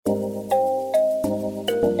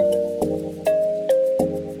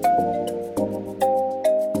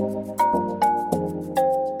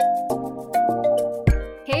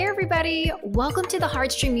Welcome to the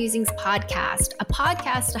Heartstream Musings podcast, a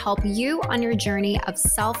podcast to help you on your journey of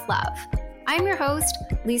self-love. I'm your host,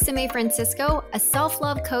 Lisa Mae Francisco, a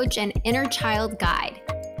self-love coach and inner child guide.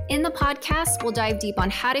 In the podcast, we'll dive deep on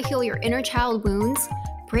how to heal your inner child wounds,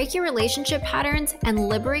 break your relationship patterns, and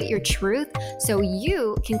liberate your truth so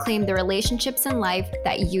you can claim the relationships in life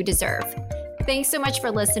that you deserve. Thanks so much for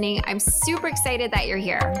listening. I'm super excited that you're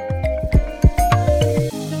here.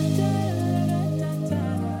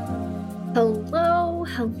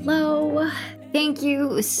 Hello. Thank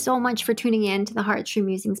you so much for tuning in to the Heartstream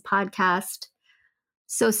Musings podcast.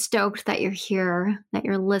 So stoked that you're here, that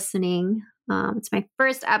you're listening. It's my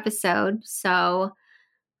first episode, so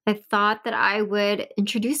I thought that I would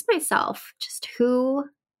introduce myself, just who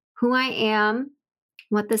I am,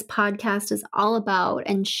 what this podcast is all about,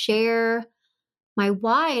 and share my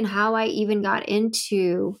why and how I even got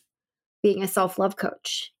into being a self-love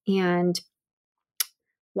coach. And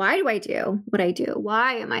why do I do what I do?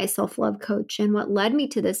 Why am I a self-love coach? And what led me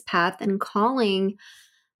to this path and calling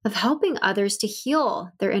of helping others to heal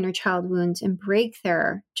their inner child wounds and break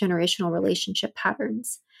their generational relationship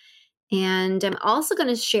patterns. And I'm also going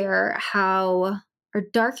to share how our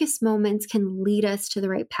darkest moments can lead us to the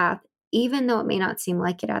right path, even though it may not seem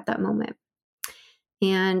like it at that moment.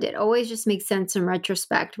 And it always just makes sense in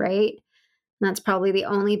retrospect, right? And that's probably the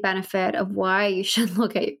only benefit of why you should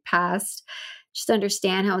look at your past. Just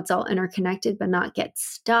understand how it's all interconnected, but not get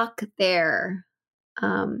stuck there.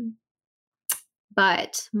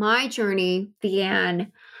 But my journey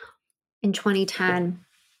began in 2010.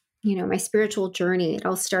 My spiritual journey, it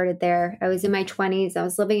all started there. I was in my 20s. I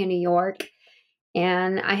was living in New York,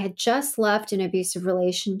 and I had just left an abusive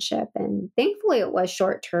relationship. And thankfully, it was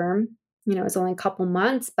short term. It was only a couple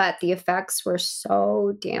months, but the effects were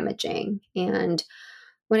so damaging. And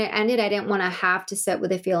when it ended, I didn't want to have to sit with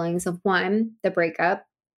the feelings of one, the breakup,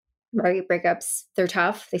 right? Breakups, they're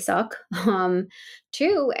tough. They suck.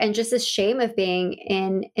 Two, and just the shame of being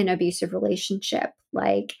in an abusive relationship.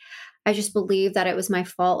 Like, I just believed that it was my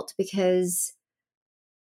fault because,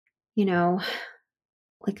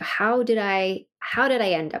 how did I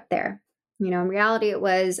end up there? In reality, it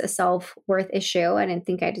was a self-worth issue. I didn't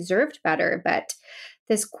think I deserved better, but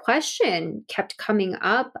this question kept coming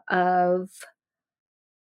up of,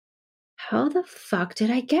 how the fuck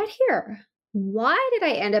did I get here? Why did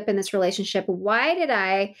I end up in this relationship? Why did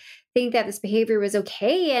I think that this behavior was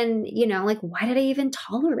okay? And, why did I even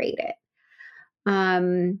tolerate it?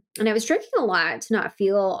 And I was drinking a lot to not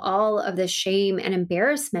feel all of the shame and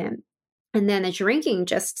embarrassment. And then the drinking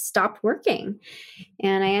just stopped working.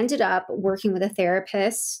 And I ended up working with a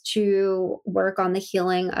therapist to work on the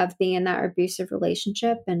healing of being in that abusive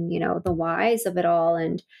relationship and, the whys of it all.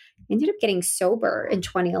 And I ended up getting sober in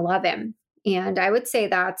 2011. And I would say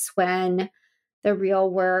that's when the real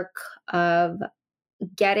work of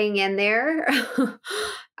getting in there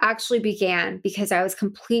actually began, because I was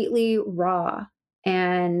completely raw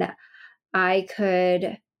and I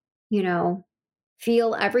could,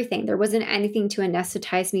 feel everything. There wasn't anything to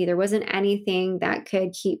anesthetize me. There wasn't anything that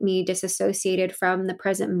could keep me disassociated from the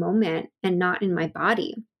present moment and not in my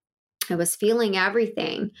body. I was feeling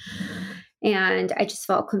everything. And I just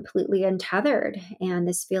felt completely untethered. And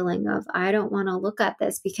this feeling of, I don't want to look at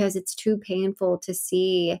this because it's too painful to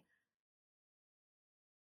see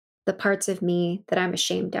the parts of me that I'm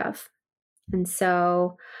ashamed of. And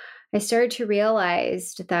so I started to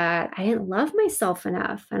realize that I didn't love myself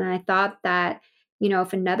enough. And I thought that,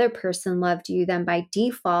 if another person loved you, then by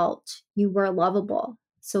default, you were lovable.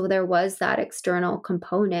 So there was that external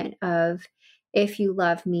component of, if you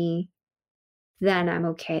love me, then I'm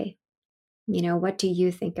okay. What do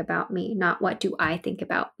you think about me? Not what do I think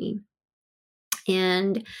about me?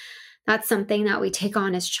 And that's something that we take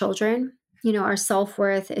on as children. Our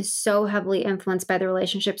self-worth is so heavily influenced by the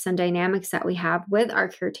relationships and dynamics that we have with our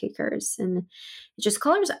caretakers. And it just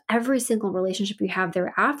colors every single relationship you have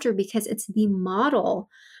thereafter, because it's the model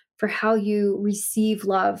for how you receive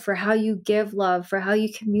love, for how you give love, for how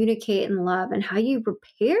you communicate in love, and how you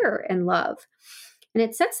repair in love. And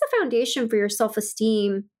it sets the foundation for your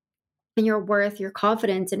self-esteem and your worth, your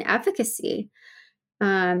confidence, and efficacy.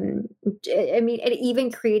 It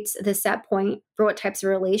even creates the set point for what types of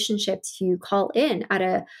relationships you call in at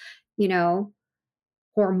a,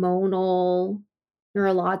 hormonal,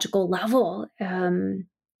 neurological level,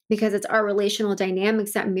 because it's our relational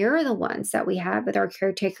dynamics that mirror the ones that we had with our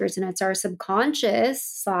caretakers. And it's our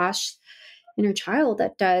subconscious / inner child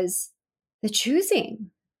that does the choosing.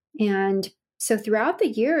 And So throughout the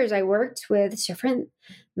years, I worked with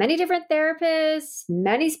many different therapists,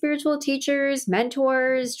 many spiritual teachers,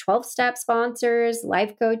 mentors, 12-step sponsors,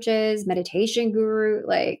 life coaches, meditation guru,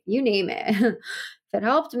 like you name it. If it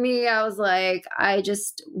helped me, I was like, I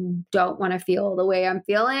just don't want to feel the way I'm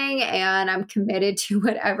feeling, and I'm committed to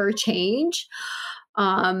whatever change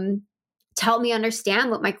um, to help me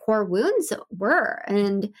understand what my core wounds were.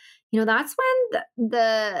 And, that's when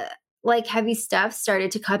the like heavy stuff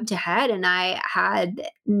started to come to head. And I had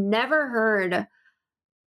never heard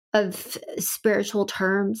of spiritual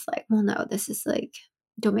terms like, well, no, this is like,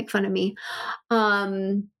 don't make fun of me.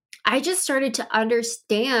 Um, I just started to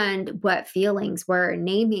understand what feelings were,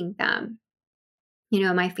 naming them.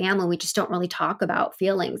 In my family, we just don't really talk about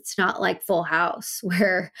feelings. It's not like Full House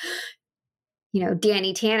where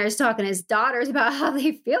Danny Tanner's talking to his daughters about how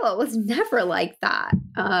they feel. It was never like that.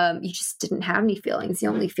 You just didn't have any feelings. The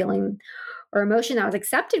only feeling or emotion that was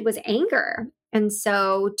accepted was anger. And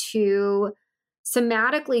so to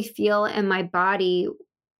somatically feel in my body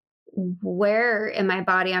where in my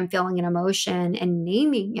body I'm feeling an emotion and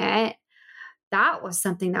naming it, that was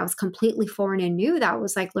something that was completely foreign and new. That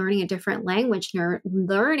was like learning a different language,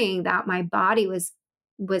 learning that my body was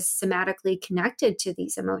somatically connected to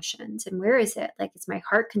these emotions. And where is it? Like, is my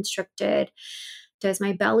heart constricted? Does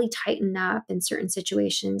my belly tighten up in certain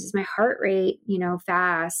situations? Is my heart rate,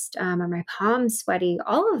 fast? Are my palms sweaty?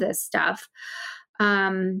 All of this stuff.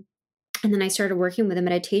 And then I started working with a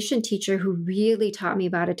meditation teacher who really taught me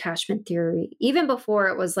about attachment theory, even before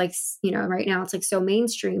it was like, right now it's like so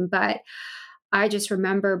mainstream. But I just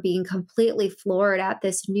remember being completely floored at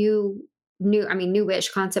this newish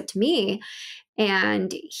concept to me.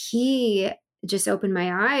 And he just opened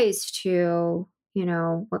my eyes to,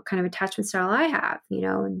 what kind of attachment style I have,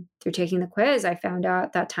 and through taking the quiz, I found out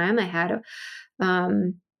at that time I had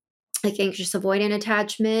um, like anxious avoidant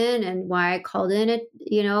attachment, and why I called in it,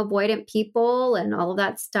 avoidant people and all of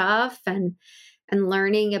that stuff. And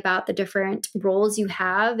learning about the different roles you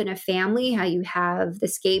have in a family, how you have the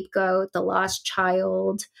scapegoat, the lost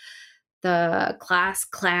child, the class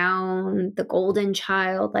clown, the golden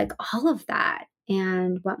child, like all of that,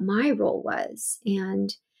 and what my role was.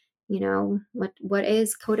 And, what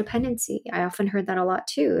is codependency? I often heard that a lot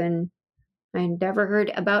too. And I never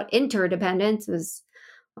heard about interdependence. It was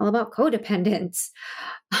all about codependence.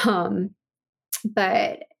 Um,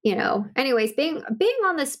 but anyways, being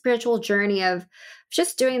on the spiritual journey of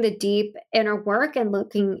just doing the deep inner work and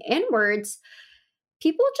looking inwards,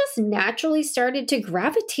 people just naturally started to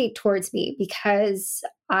gravitate towards me because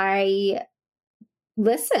I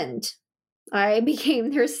listened. I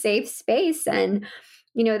became their safe space. And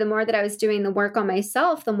the more that I was doing the work on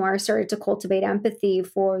myself, the more I started to cultivate empathy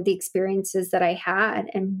for the experiences that I had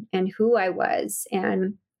and who I was.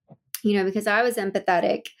 And because I was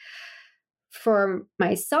empathetic for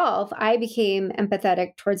myself, I became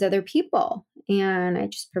empathetic towards other people. And I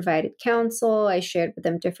just provided counsel. I shared with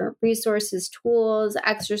them different resources, tools,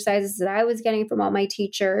 exercises that I was getting from all my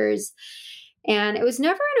teachers. And it was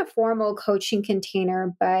never in a formal coaching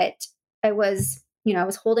container, but I was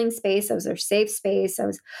holding space. I was their safe space. I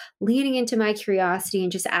was leaning into my curiosity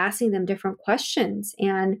and just asking them different questions.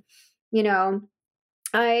 And,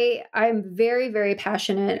 I'm very, very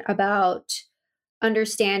passionate about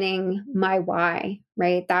understanding my why,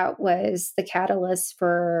 right? That was the catalyst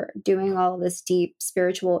for doing all of this deep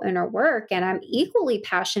spiritual inner work. And I'm equally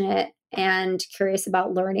passionate and curious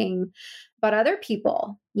about learning about other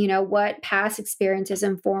people, what past experiences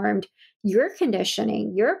informed your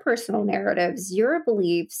conditioning, your personal narratives, your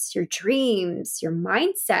beliefs, your dreams, your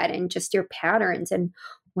mindset, and just your patterns. And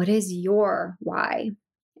what is your why?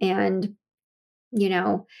 And, you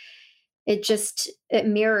know, it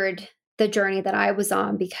mirrored the journey that I was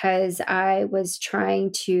on because I was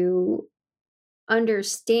trying to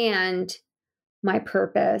understand my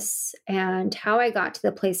purpose and how I got to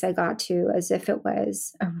the place I got to as if it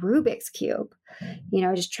was a Rubik's Cube,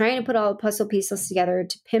 just trying to put all the puzzle pieces together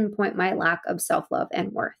to pinpoint my lack of self love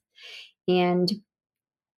and worth. And,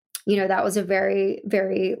 that was a very,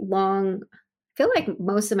 very long, I feel like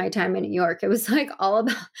most of my time in New York, it was like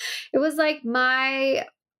it was like my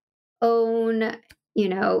own,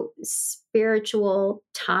 spiritual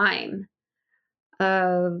time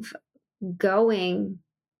of going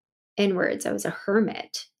inwards. I was a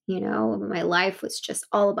hermit, my life was just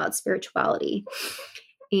all about spirituality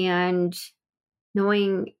and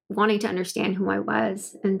wanting to understand who I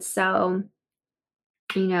was. And so,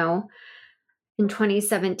 in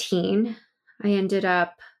 2017, I ended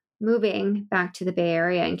up moving back to the Bay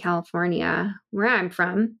Area in California, where I'm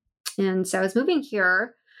from. And so I was moving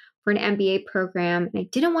here for an MBA program, and I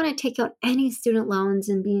didn't want to take out any student loans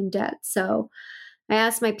and be in debt. So I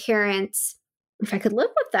asked my parents if I could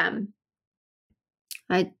live with them.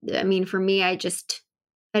 I mean, for me, I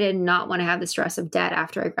did not want to have the stress of debt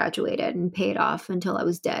after I graduated and pay it off until I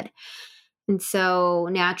was dead. And so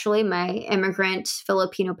naturally, my immigrant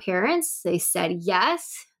Filipino parents, they said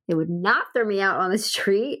yes. They would not throw me out on the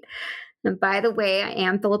street. And by the way, I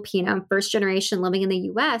am Filipino. I'm first generation living in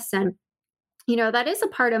the US. And, that is a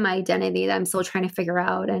part of my identity that I'm still trying to figure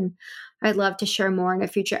out. And I'd love to share more in a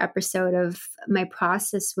future episode of my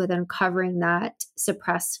process with uncovering that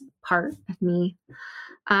suppressed part of me.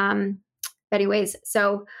 Anyways,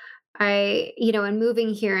 so in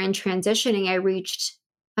moving here and transitioning, I reached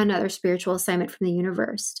another spiritual assignment from the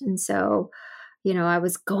universe. And so, I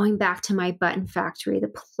was going back to my button factory, the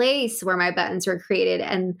place where my buttons were created.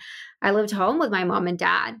 And I lived home with my mom and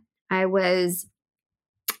dad. I was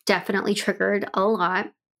definitely triggered a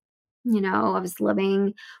lot. I was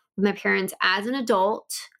living with my parents as an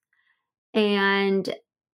adult. And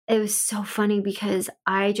it was so funny because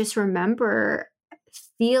I just remember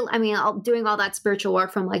doing all that spiritual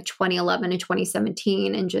work from like 2011 to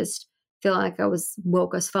 2017 and just feeling like I was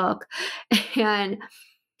woke as fuck. And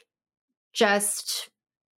just,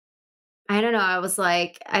 I don't know, I was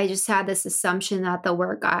like, I just had this assumption that the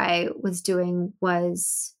work I was doing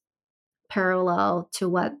was parallel to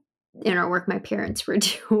what inner work my parents were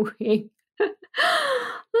doing.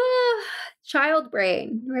 Child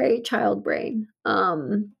brain, right? Child brain.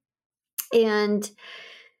 But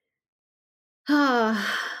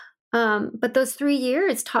those 3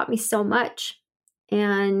 years taught me so much.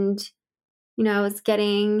 And, I was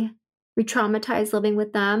getting re-traumatized living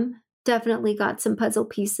with them. Definitely got some puzzle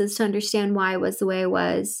pieces to understand why I was the way I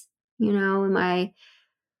was. In my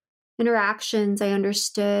interactions, I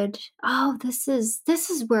understood, oh, this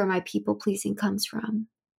is where my people pleasing comes from.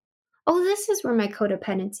 Oh, this is where my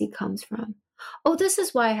codependency comes from. Oh, this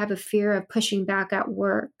is why I have a fear of pushing back at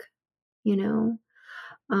work,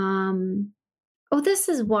 Oh, this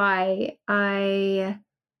is why I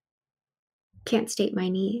can't state my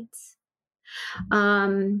needs.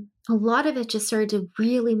 A lot of it just started to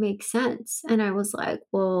really make sense. And I was like,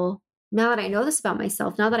 well, now that I know this about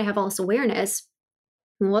myself, now that I have all this awareness,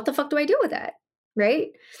 what the fuck do I do with it?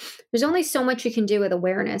 Right? There's only so much you can do with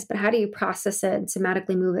awareness, but how do you process it and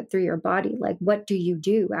somatically move it through your body? Like, what do you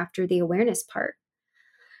do after the awareness part?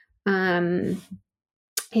 And,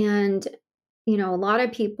 a lot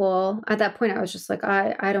of people at that point, I was just like,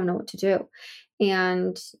 I don't know what to do.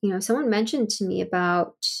 And, someone mentioned to me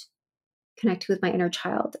about connecting with my inner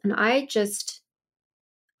child. And I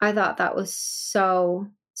thought that was so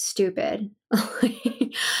stupid.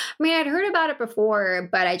 I'd heard about it before,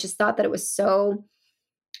 but I just thought that it was so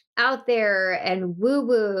out there and woo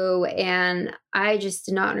woo. And I just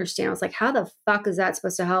did not understand. I was like, how the fuck is that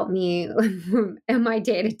supposed to help me in my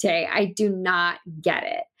day to day? I do not get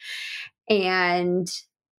it. And,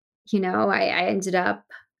 I ended up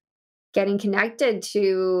getting connected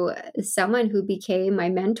to someone who became my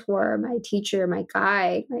mentor, my teacher, my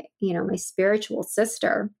guide, my spiritual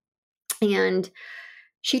sister. And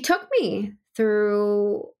she took me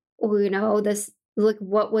through, this, like,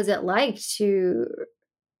 what was it like to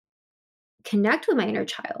connect with my inner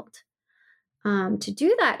child, to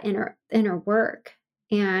do that inner work.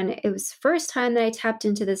 And it was the first time that I tapped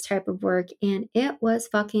into this type of work, and it was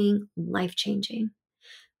fucking life-changing.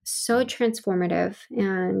 So transformative.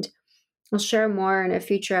 And I'll share more in a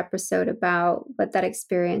future episode about what that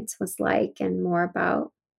experience was like and more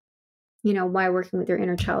about, why working with your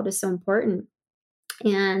inner child is so important.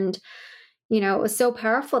 And, it was so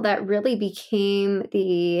powerful that really became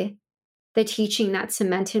the teaching that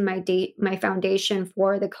cemented my foundation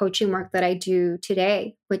for the coaching work that I do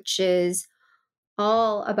today, which is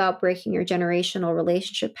all about breaking your generational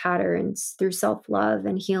relationship patterns through self-love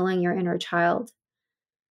and healing your inner child.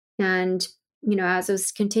 And, as I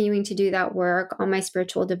was continuing to do that work on my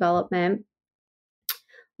spiritual development,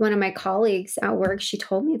 one of my colleagues at work, she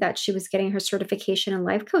told me that she was getting her certification in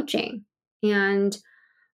life coaching. And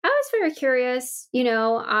I was very curious.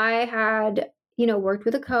 I had, worked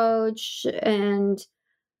with a coach, and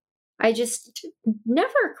I just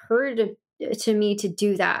never occurred to me to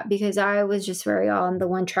do that because I was just very on the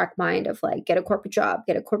one track mind of like, get a corporate job.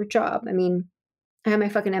 I had my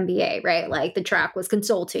fucking MBA, right? Like the track was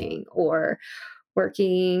consulting or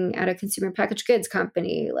working at a consumer packaged goods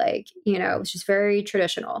company. Like, it was just very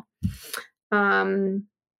traditional. Wasn't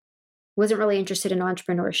really interested in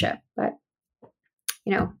entrepreneurship, but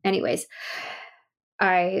anyways,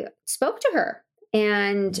 I spoke to her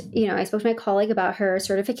And, I spoke to my colleague about her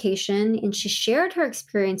certification, and she shared her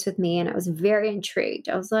experience with me, and I was very intrigued.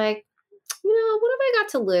 I was like, what have I got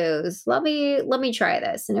to lose? Let me try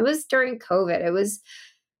this. And it was during COVID. It was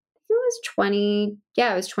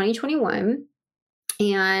 2021.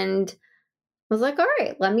 And I was like, all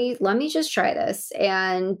right, let me just try this.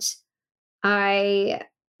 And I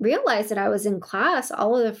realized that I was in class,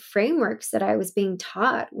 all of the frameworks that I was being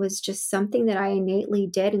taught was just something that I innately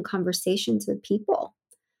did in conversations with people.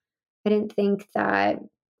 I didn't think that,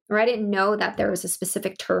 or I didn't know that there was a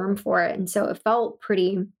specific term for it. And so it felt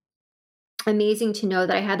pretty amazing to know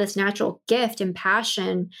that I had this natural gift and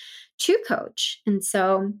passion to coach. And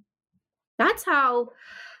so that's how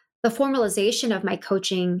the formalization of my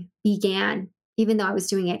coaching began, even though I was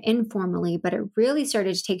doing it informally, but it really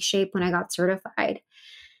started to take shape when I got certified.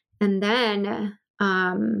 And then,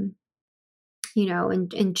 in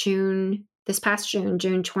June, this past June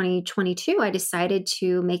 2022, I decided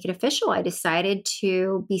to make it official. I decided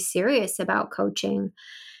to be serious about coaching.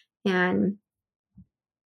 And I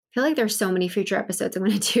feel like there's so many future episodes I'm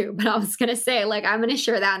going to do, but I was going to say, I'm going to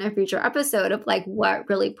share that in a future episode of what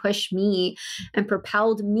really pushed me and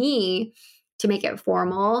propelled me to make it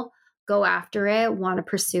formal, go after it, want to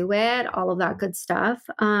pursue it, all of that good stuff.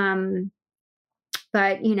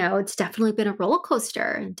 But it's definitely been a roller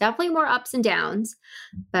coaster, definitely more ups and downs,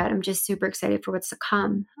 but I'm just super excited for what's to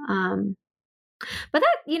come. But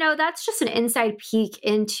that's just an inside peek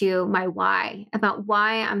into my why, about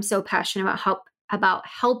why I'm so passionate about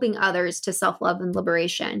helping others to self-love and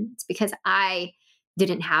liberation. It's because I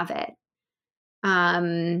didn't have it.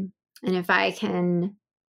 And if I can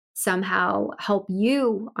somehow help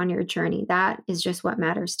you on your journey, that is just what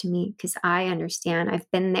matters to me, because I understand. I've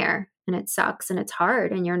been there, and it sucks and it's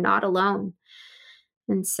hard, and you're not alone.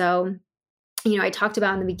 And so, I talked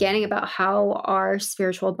about in the beginning about how our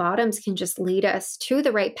spiritual bottoms can just lead us to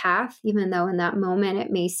the right path, even though in that moment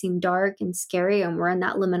it may seem dark and scary, and we're in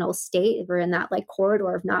that liminal state. We're in that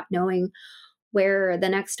corridor of not knowing where the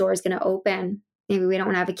next door is going to open. Maybe we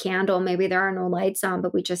don't have a candle, maybe there are no lights on,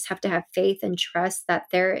 but we just have to have faith and trust that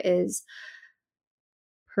there is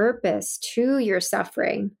purpose to your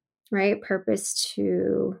suffering, right? Purpose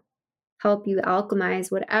to help you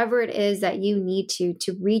alchemize whatever it is that you need to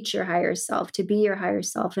reach your higher self, to be your higher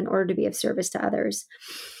self in order to be of service to others.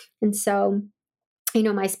 And so,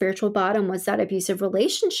 my spiritual bottom was that abusive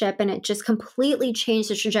relationship, and it just completely changed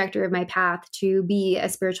the trajectory of my path to be a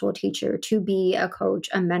spiritual teacher, to be a coach,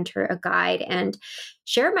 a mentor, a guide, and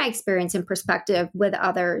share my experience and perspective with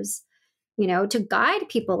others, to guide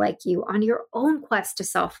people like you on your own quest to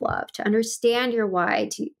self-love, to understand your why,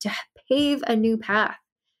 to pave a new path,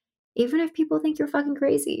 even if people think you're fucking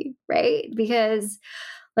crazy, right? Because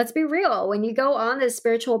let's be real, when you go on this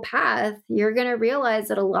spiritual path, you're going to realize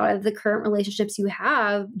that a lot of the current relationships you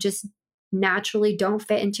have just naturally don't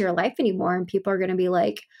fit into your life anymore. And people are going to be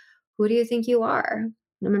like, who do you think you are?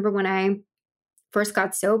 I remember when I first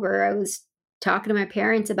got sober, I was talking to my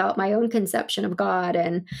parents about my own conception of God,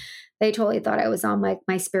 and they totally thought I was on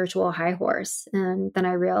my spiritual high horse. And then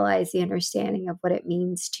I realized the understanding of what it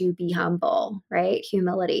means to be humble, right?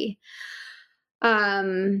 Humility.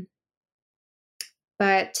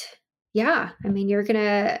 But yeah, I mean,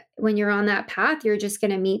 when you're on that path, you're just going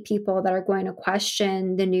to meet people that are going to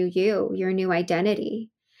question the new you, your new identity.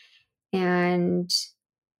 And,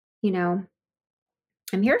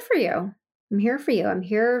 I'm here for you. I'm here for you. I'm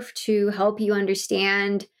here to help you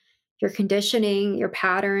understand your conditioning, your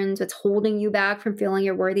patterns, what's holding you back from feeling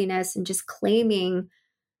your worthiness, and just claiming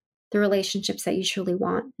the relationships that you truly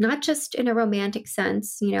want. Not just in a romantic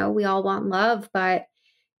sense, we all want love, but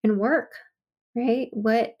in work, right?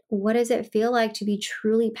 What does it feel like to be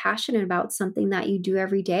truly passionate about something that you do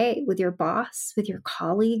every day with your boss, with your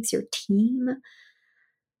colleagues, your team?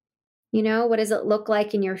 What does it look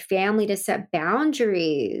like in your family to set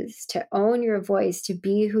boundaries, to own your voice, to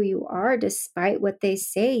be who you are despite what they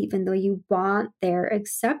say, even though you want their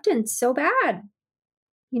acceptance so bad?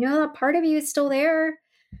 That part of you is still there,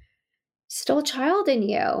 still a child in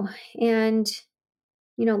you. And,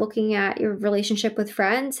 looking at your relationship with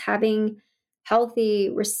friends, having healthy,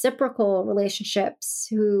 reciprocal relationships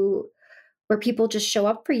where people just show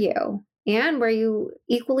up for you, and where you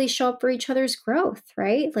equally show up for each other's growth,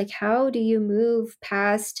 right? How do you move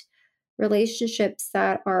past relationships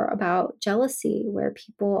that are about jealousy, where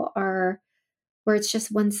it's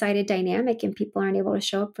just one-sided dynamic and people aren't able to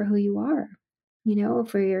show up for who you are,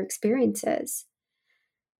 for your experiences?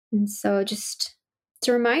 And so it's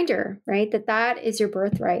a reminder, right? That is your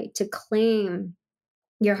birthright, to claim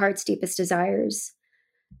your heart's deepest desires,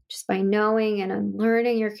 just by knowing and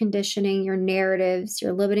unlearning your conditioning, your narratives,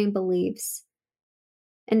 your limiting beliefs,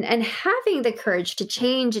 and having the courage to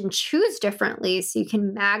change and choose differently so you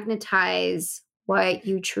can magnetize what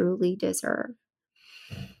you truly deserve.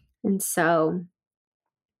 And so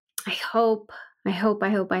I hope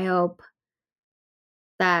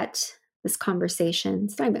that this conversation,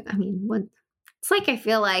 it's like I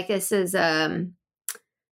feel like this is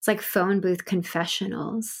it's like phone booth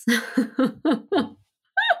confessionals.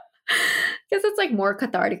 Because it's like more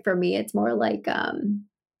cathartic for me. It's more like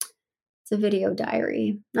it's a video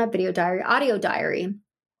diary, not video diary, audio diary.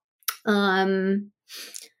 But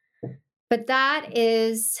that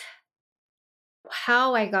is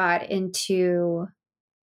how I got into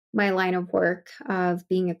my line of work of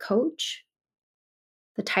being a coach,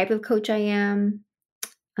 the type of coach I am,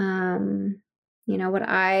 what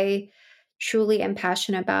I truly am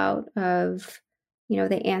passionate about of,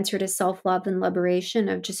 the answer to self-love and liberation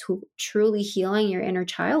of just truly healing your inner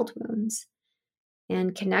child wounds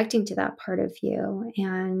and connecting to that part of you.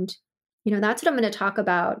 And, that's what I'm going to talk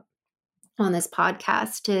about on this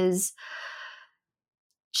podcast is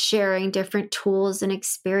sharing different tools and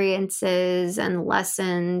experiences and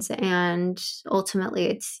lessons. And ultimately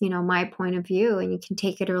it's, my point of view and you can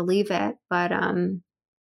take it or leave it. But,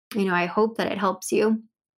 I hope that it helps you.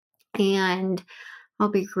 And I'll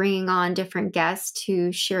be bringing on different guests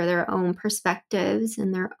to share their own perspectives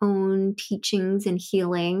and their own teachings and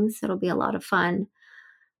healings. It'll be a lot of fun.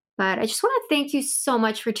 But I just want to thank you so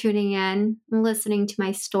much for tuning in and listening to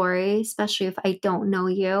my story, especially if I don't know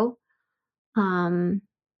you. I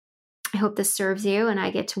hope this serves you and I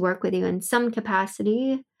get to work with you in some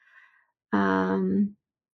capacity. And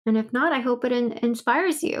if not, I hope it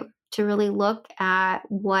inspires you to really look at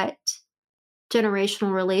what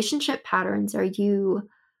generational relationship patterns are you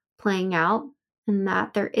playing out and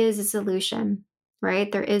that there is a solution, right?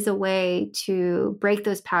 There is a way to break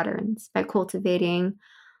those patterns by cultivating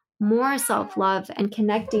more self-love and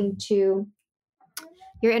connecting to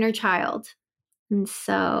your inner child. And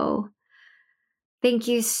so thank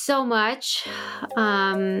you so much. If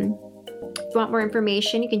you want more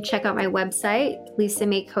information, you can check out my website,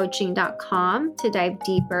 lisamaycoaching.com, to dive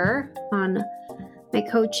deeper on my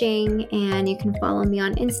coaching, and you can follow me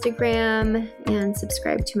on Instagram and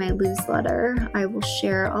subscribe to my newsletter. I will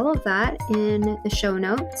share all of that in the show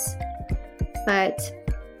notes. But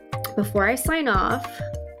before I sign off,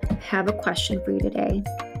 I have a question for you today.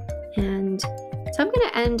 And so I'm going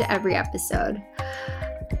to end every episode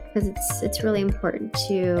because it's really important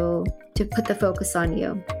to put the focus on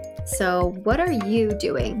you. So what are you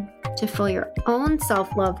doing to fill your own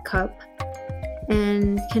self-love cup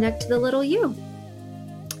and connect to the little you?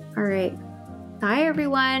 All right. Bye,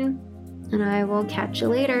 everyone. And I will catch you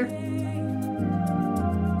later.